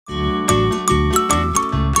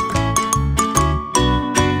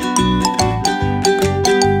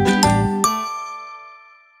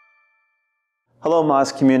Hello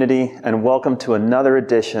Moz community, and welcome to another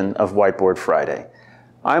edition of Whiteboard Friday.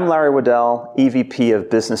 I'm Larry Waddell, EVP of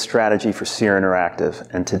Business Strategy for Seer Interactive,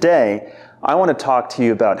 and today I want to talk to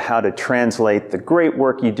you about how to translate the great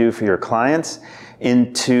work you do for your clients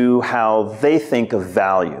into how they think of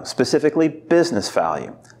value, specifically business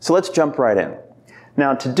value. So let's jump right in.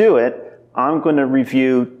 Now to do it, I'm going to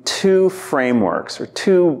review two frameworks or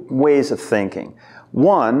two ways of thinking.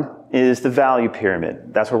 One is the value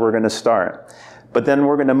pyramid. That's where we're going to start. But then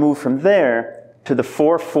we're going to move from there to the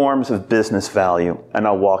 4 forms of business value, and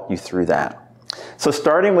I'll walk you through that. So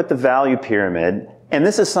starting with the value pyramid, and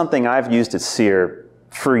this is something I've used at Seer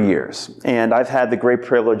for years, and I've had the great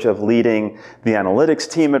privilege of leading the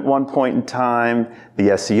analytics team at one point in time, the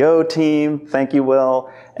SEO team, thank you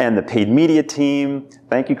Will, and the paid media team,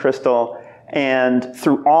 thank you Crystal. And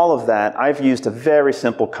through all of that, I've used a very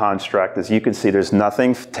simple construct. As you can see, there's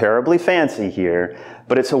nothing terribly fancy here,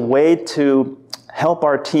 but it's a way to help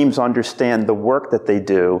our teams understand the work that they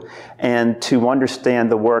do and to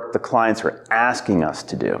understand the work the clients are asking us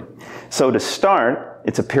to do. So to start,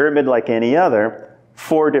 it's a pyramid like any other,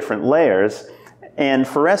 4 different layers. And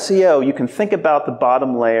for SEO, you can think about the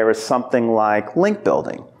bottom layer as something like link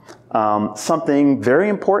building, something very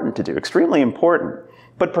important to do, extremely important.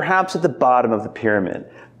 But perhaps at the bottom of the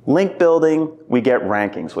pyramid. Link building, we get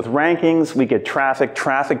rankings. With rankings, we get traffic.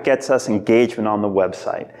 Traffic gets us engagement on the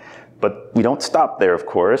website. But we don't stop there, of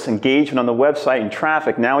course. Engagement on the website and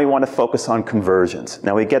traffic, now we want to focus on conversions.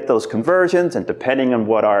 Now we get those conversions, and depending on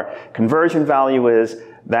what our conversion value is,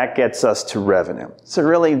 that gets us to revenue. So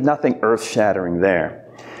really nothing earth-shattering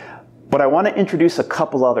there. But I want to introduce a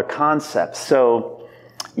couple other concepts. So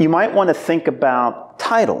you might want to think about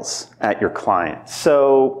titles at your client.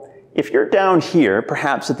 So if you're down here,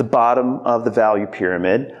 perhaps at the bottom of the value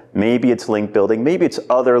pyramid, maybe it's link building, maybe it's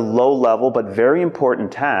other low-level but very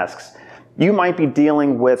important tasks, you might be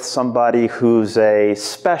dealing with somebody who's a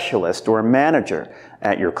specialist or a manager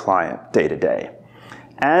at your client day to day.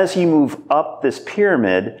 As you move up this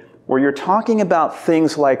pyramid, where you're talking about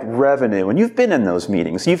things like revenue, and you've been in those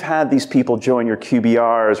meetings. You've had these people join your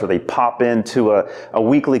QBRs where they pop into a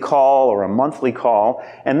weekly call or a monthly call,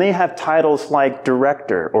 and they have titles like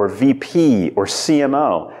director or VP or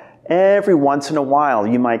CMO. Every once in a while,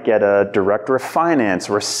 you might get a director of finance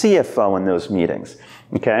or a CFO in those meetings,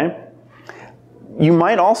 okay? You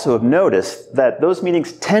might also have noticed that those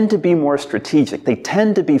meetings tend to be more strategic. They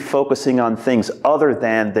tend to be focusing on things other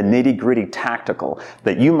than the nitty-gritty tactical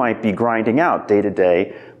that you might be grinding out day to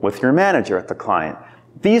day with your manager at the client.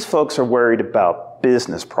 These folks are worried about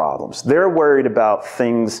business problems. They're worried about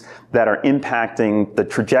things that are impacting the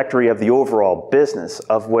trajectory of the overall business,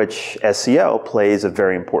 of which SEO plays a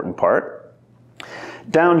very important part.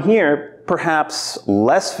 Down here, perhaps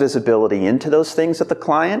less visibility into those things at the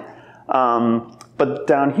client. But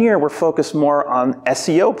down here, we're focused more on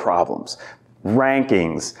SEO problems,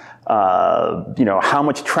 rankings, how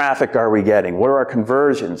much traffic are we getting? What are our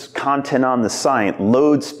conversions, content on the site,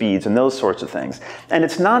 load speeds, and those sorts of things. And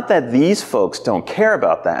it's not that these folks don't care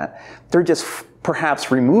about that. They're just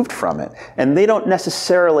perhaps removed from it. And they don't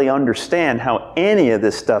necessarily understand how any of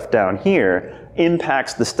this stuff down here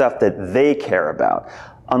impacts the stuff that they care about,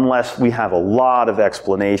 unless we have a lot of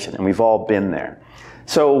explanation, and we've all been there.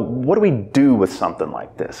 So what do we do with something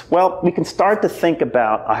like this? Well, we can start to think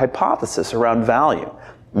about a hypothesis around value.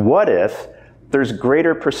 What if there's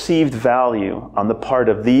greater perceived value on the part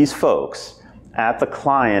of these folks at the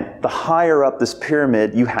client the higher up this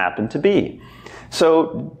pyramid you happen to be?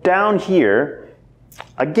 So down here,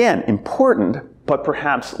 again, important, but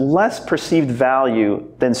perhaps less perceived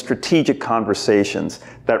value than strategic conversations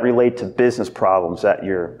that relate to business problems at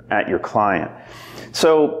your client.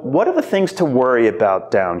 So what are the things to worry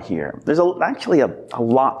about down here? There's actually a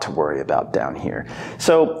lot to worry about down here.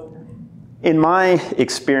 So in my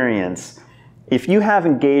experience, if you have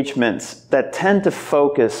engagements that tend to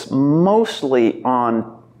focus mostly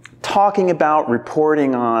on talking about,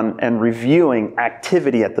 reporting on, and reviewing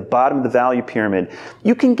activity at the bottom of the value pyramid,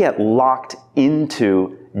 you can get locked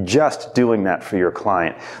into just doing that for your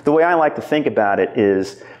client. The way I like to think about it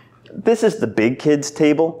is, this is the big kids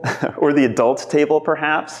table, or the adults table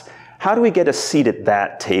perhaps. How do we get a seat at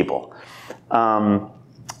that table?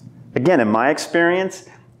 Again, in my experience,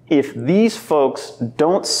 if these folks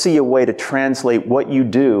don't see a way to translate what you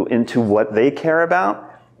do into what they care about,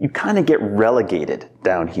 you kind of get relegated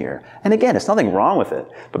down here. And again, it's nothing wrong with it.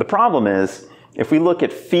 But the problem is, if we look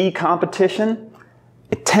at fee competition,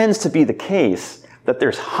 it tends to be the case that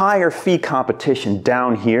there's higher fee competition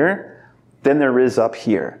down here than there is up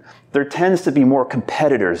here. There tends to be more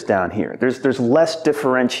competitors down here. There's less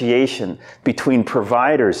differentiation between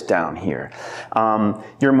providers down here.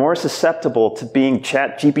 You're more susceptible to being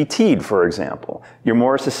ChatGPT'd, for example. You're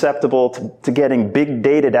more susceptible to getting big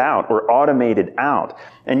dataed out or automated out.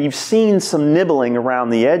 And you've seen some nibbling around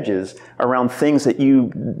the edges around things that you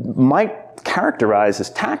might characterize as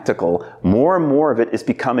tactical. More and more of it is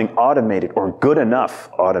becoming automated or good enough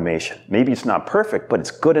automation. Maybe it's not perfect, but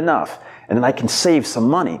it's good enough. And then I can save some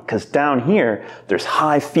money because down here, there's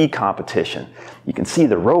high fee competition. You can see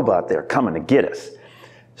the robot there coming to get us.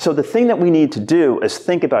 So the thing that we need to do is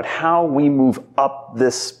think about how we move up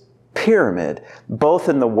this pyramid, both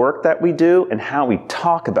in the work that we do and how we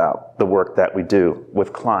talk about the work that we do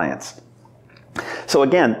with clients. So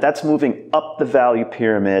again, that's moving up the value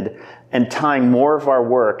pyramid and tying more of our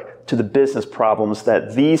work to the business problems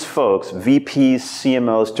that these folks, VPs,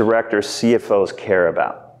 CMOs, directors, CFOs care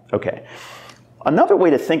about. Okay. Another way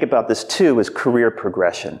to think about this too is career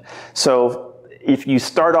progression. So if you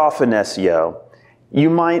start off in SEO, you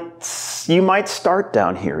might start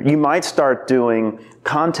down here. You might start doing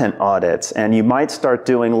content audits and you might start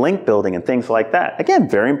doing link building and things like that. Again,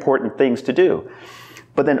 very important things to do.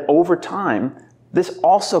 But then over time, this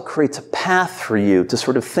also creates a path for you to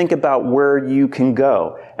sort of think about where you can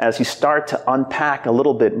go as you start to unpack a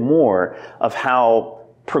little bit more of how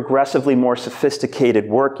progressively more sophisticated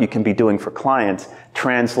work you can be doing for clients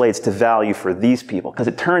translates to value for these people. Because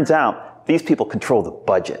it turns out these people control the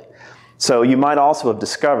budget. So you might also have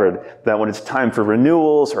discovered that when it's time for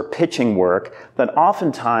renewals or pitching work, that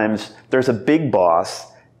oftentimes there's a big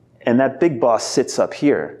boss, and that big boss sits up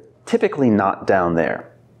here, typically not down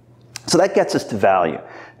there. So that gets us to value.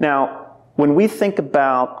 Now, when we think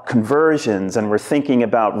about conversions and we're thinking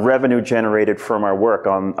about revenue generated from our work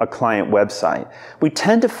on a client website, we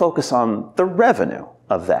tend to focus on the revenue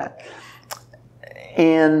of that.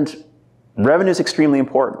 And revenue is extremely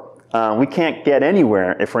important. We can't get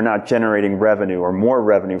anywhere if we're not generating revenue or more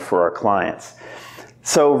revenue for our clients.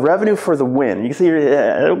 So revenue for the win. You can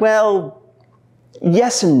see, well,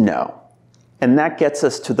 yes and no. And that gets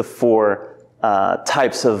us to the four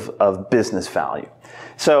types of business value.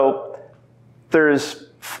 So there's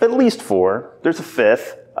at least four. There's a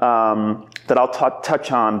fifth that I'll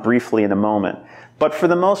touch on briefly in a moment. But for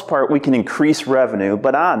the most part, we can increase revenue,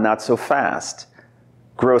 but not so fast.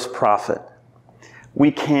 Gross profit.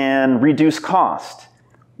 We can reduce cost.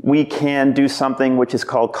 We can do something which is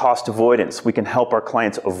called cost avoidance. We can help our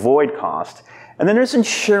clients avoid cost. And then there's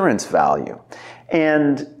insurance value.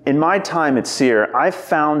 And in my time at Seer, I've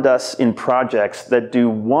found us in projects that do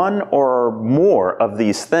one or more of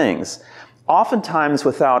these things, oftentimes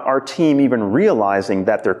without our team even realizing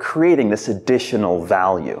that they're creating this additional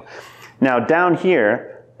value. Now down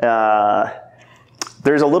here,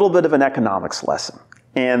 there's a little bit of an economics lesson.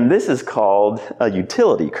 And this is called a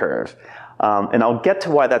utility curve. And I'll get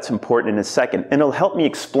to why that's important in a second. And it'll help me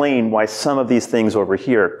explain why some of these things over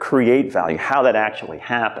here create value, how that actually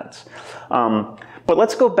happens. But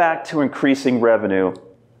let's go back to increasing revenue,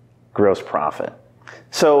 gross profit.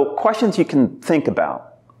 So questions you can think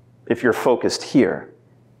about if you're focused here.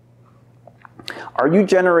 Are you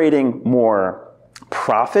generating more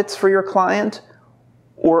profits for your client,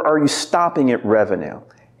 or are you stopping at revenue?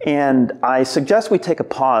 And I suggest we take a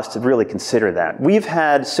pause to really consider that. We've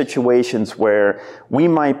had situations where we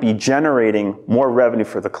might be generating more revenue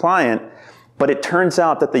for the client, but it turns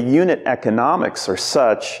out that the unit economics are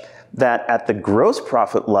such that at the gross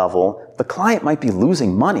profit level, the client might be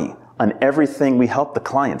losing money on everything we help the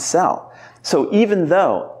client sell. So even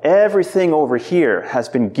though everything over here has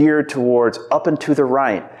been geared towards up and to the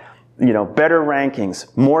right, better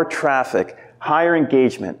rankings, more traffic, higher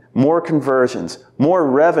engagement, more conversions, more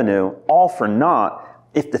revenue, all for naught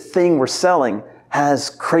if the thing we're selling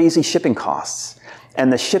has crazy shipping costs.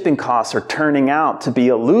 And the shipping costs are turning out to be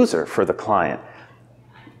a loser for the client.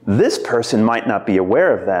 This person might not be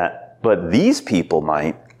aware of that, but these people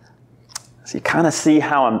might. So you kind of see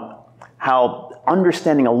how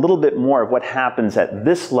understanding a little bit more of what happens at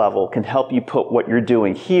this level can help you put what you're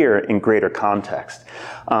doing here in greater context.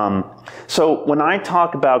 So when I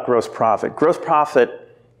talk about gross profit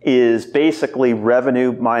is basically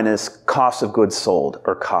revenue minus cost of goods sold,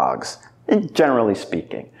 or COGS, generally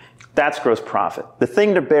speaking. That's gross profit. The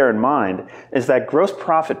thing to bear in mind is that gross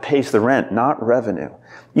profit pays the rent, not revenue.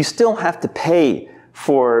 You still have to pay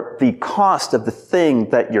for the cost of the thing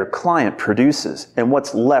that your client produces, and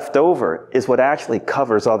what's left over is what actually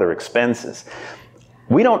covers other expenses.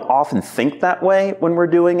 We don't often think that way when we're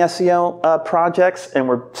doing SEO projects, and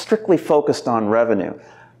we're strictly focused on revenue.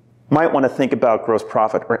 might want to think about gross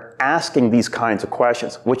profit or asking these kinds of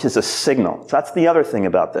questions, which is a signal. So that's the other thing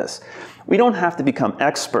about this. We don't have to become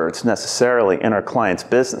experts necessarily in our clients'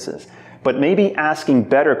 businesses, but maybe asking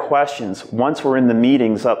better questions once we're in the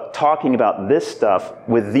meetings up talking about this stuff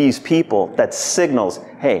with these people that signals,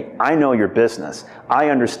 hey, I know your business. I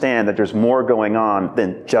understand that there's more going on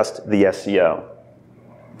than just the SEO.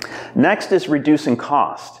 Next is reducing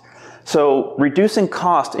cost. So reducing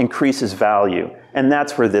cost increases value, and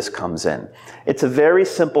that's where this comes in. It's a very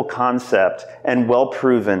simple concept and well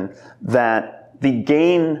proven that the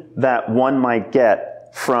gain that one might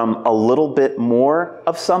get from a little bit more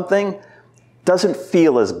of something doesn't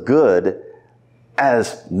feel as good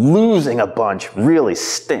as losing a bunch really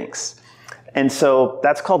stinks. And so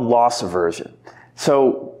that's called loss aversion.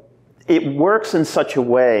 So it works in such a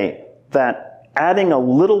way that adding a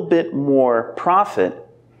little bit more profit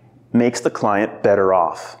makes the client better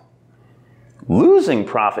off. Losing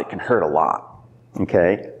profit can hurt a lot,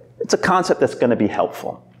 okay? It's a concept that's going to be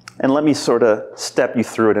helpful. And let me sort of step you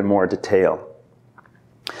through it in more detail.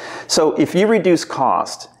 So if you reduce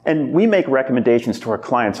cost, and we make recommendations to our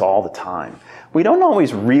clients all the time, we don't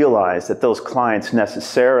always realize that those clients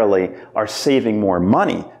necessarily are saving more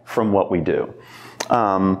money from what we do.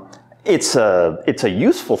 It's a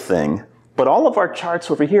useful thing, but all of our charts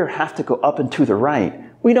over here have to go up and to the right.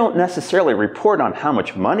 We don't necessarily report on how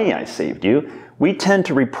much money I saved you. We tend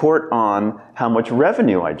to report on how much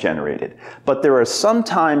revenue I generated. But there are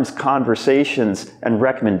sometimes conversations and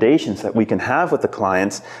recommendations that we can have with the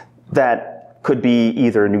clients that could be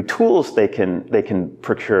either new tools they can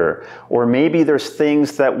procure, or maybe there's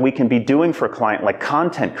things that we can be doing for a client, like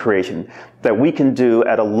content creation, that we can do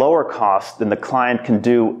at a lower cost than the client can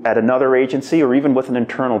do at another agency or even with an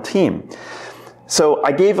internal team. So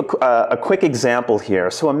I gave a quick example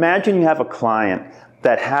here. So imagine you have a client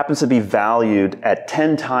that happens to be valued at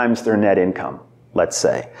 10 times their net income, let's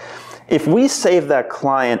say. If we save that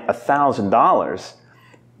client $1,000,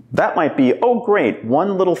 that might be, oh great,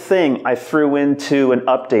 one little thing I threw into an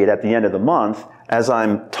update at the end of the month as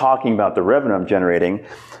I'm talking about the revenue I'm generating.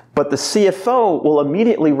 But the CFO will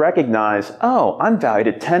immediately recognize, oh, I'm valued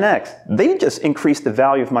at 10x. They just increased the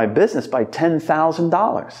value of my business by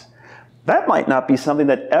 $10,000. That might not be something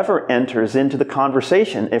that ever enters into the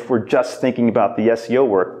conversation if we're just thinking about the SEO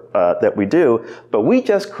work that we do, but we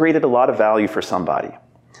just created a lot of value for somebody.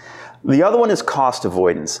 The other one is cost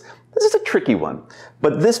avoidance. This is a tricky one,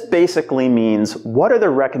 but this basically means what are the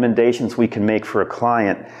recommendations we can make for a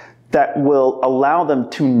client that will allow them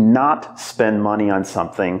to not spend money on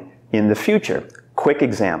something in the future. Quick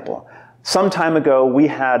example. Some time ago, we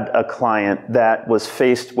had a client that was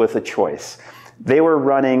faced with a choice. They were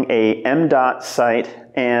running a .dot site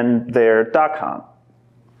and their .com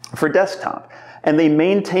for desktop, and they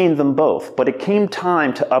maintained them both, but it came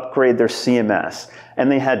time to upgrade their CMS, and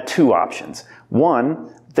they had two options.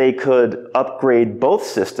 One, they could upgrade both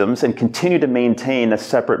systems and continue to maintain a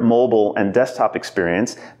separate mobile and desktop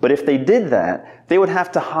experience, but if they did that, they would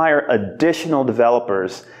have to hire additional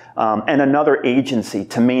developers and another agency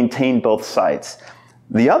to maintain both sites.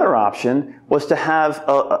 The other option was to have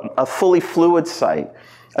a fully fluid site,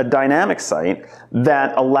 a dynamic site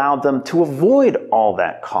that allowed them to avoid all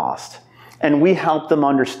that cost. And we helped them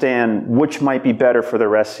understand which might be better for their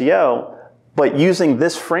SEO, but using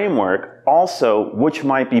this framework also which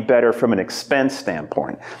might be better from an expense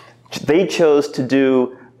standpoint. They chose to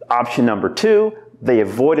do option number 2. They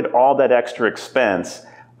avoided all that extra expense.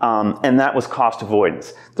 And that was cost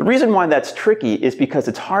avoidance. The reason why that's tricky is because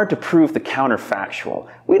it's hard to prove the counterfactual.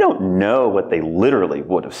 We don't know what they literally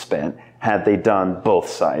would have spent had they done both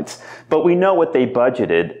sites, but we know what they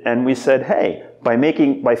budgeted, and we said, hey,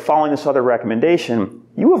 by following this other recommendation,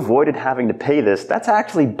 you avoided having to pay this. That's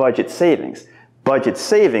actually budget savings. Budget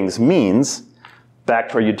savings means, back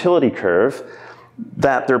to our utility curve,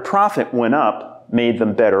 that their profit went up, made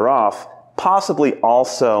them better off, possibly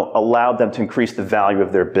also allowed them to increase the value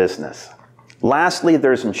of their business. Lastly,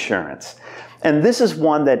 there's insurance. And this is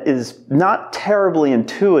one that is not terribly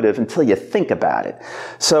intuitive until you think about it.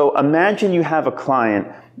 So imagine you have a client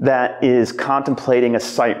that is contemplating a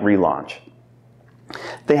site relaunch.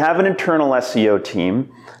 They have an internal SEO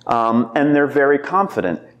team, and they're very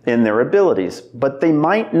confident in their abilities, but they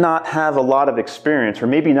might not have a lot of experience, or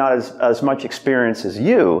maybe not as much experience as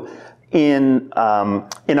you, in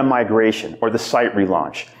a migration or the site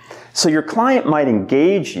relaunch. So your client might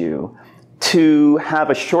engage you to have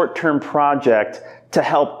a short-term project to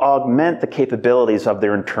help augment the capabilities of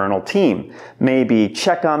their internal team. Maybe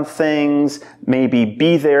check on things, maybe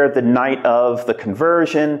be there the night of the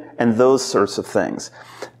conversion, and those sorts of things.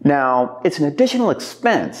 Now, it's an additional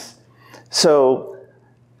expense. So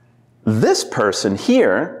This person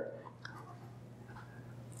here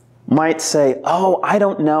might say, oh, I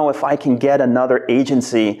don't know if I can get another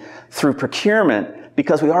agency through procurement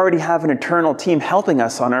because we already have an internal team helping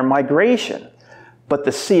us on our migration. But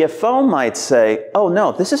the CFO might say, oh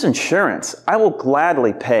no, this is insurance. I will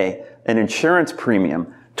gladly pay an insurance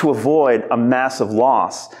premium to avoid a massive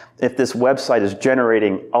loss if this website is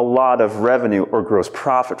generating a lot of revenue or gross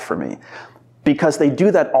profit for me. Because they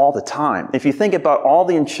do that all the time. If you think about all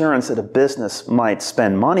the insurance that a business might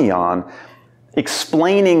spend money on,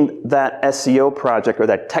 explaining that SEO project or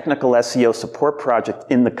that technical SEO support project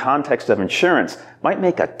in the context of insurance might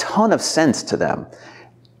make a ton of sense to them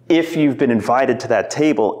if you've been invited to that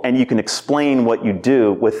table and you can explain what you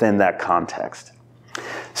do within that context.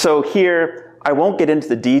 So here, I won't get into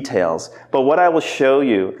the details, but what I will show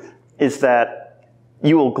you is that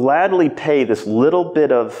you will gladly pay this little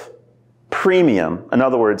bit of premium, in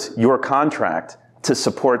other words, your contract, to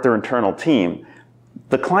support their internal team.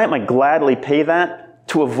 The client might gladly pay that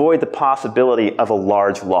to avoid the possibility of a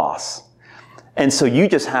large loss. And so you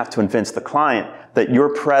just have to convince the client that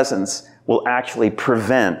your presence will actually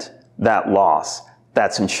prevent that loss.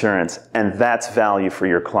 That's insurance, and that's value for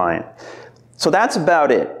your client. So that's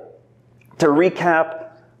about it. To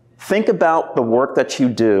recap, think about the work that you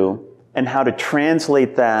do and how to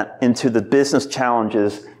translate that into the business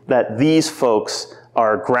challenges that these folks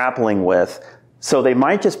are grappling with. So they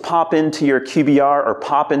might just pop into your QBR or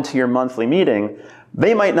pop into your monthly meeting.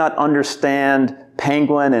 They might not understand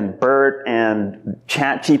Penguin and BERT and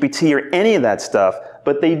ChatGPT or any of that stuff,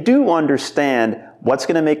 but they do understand what's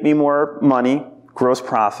going to make me more money, gross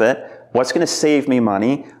profit, what's going to save me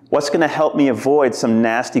money, what's going to help me avoid some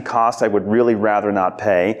nasty costs I would really rather not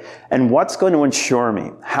pay, and what's going to insure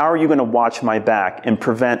me. How are you going to watch my back and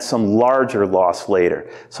prevent some larger loss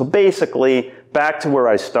later? So basically, back to where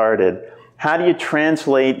I started, how do you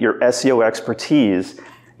translate your SEO expertise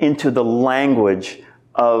into the language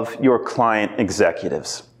of your client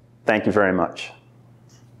executives? Thank you very much.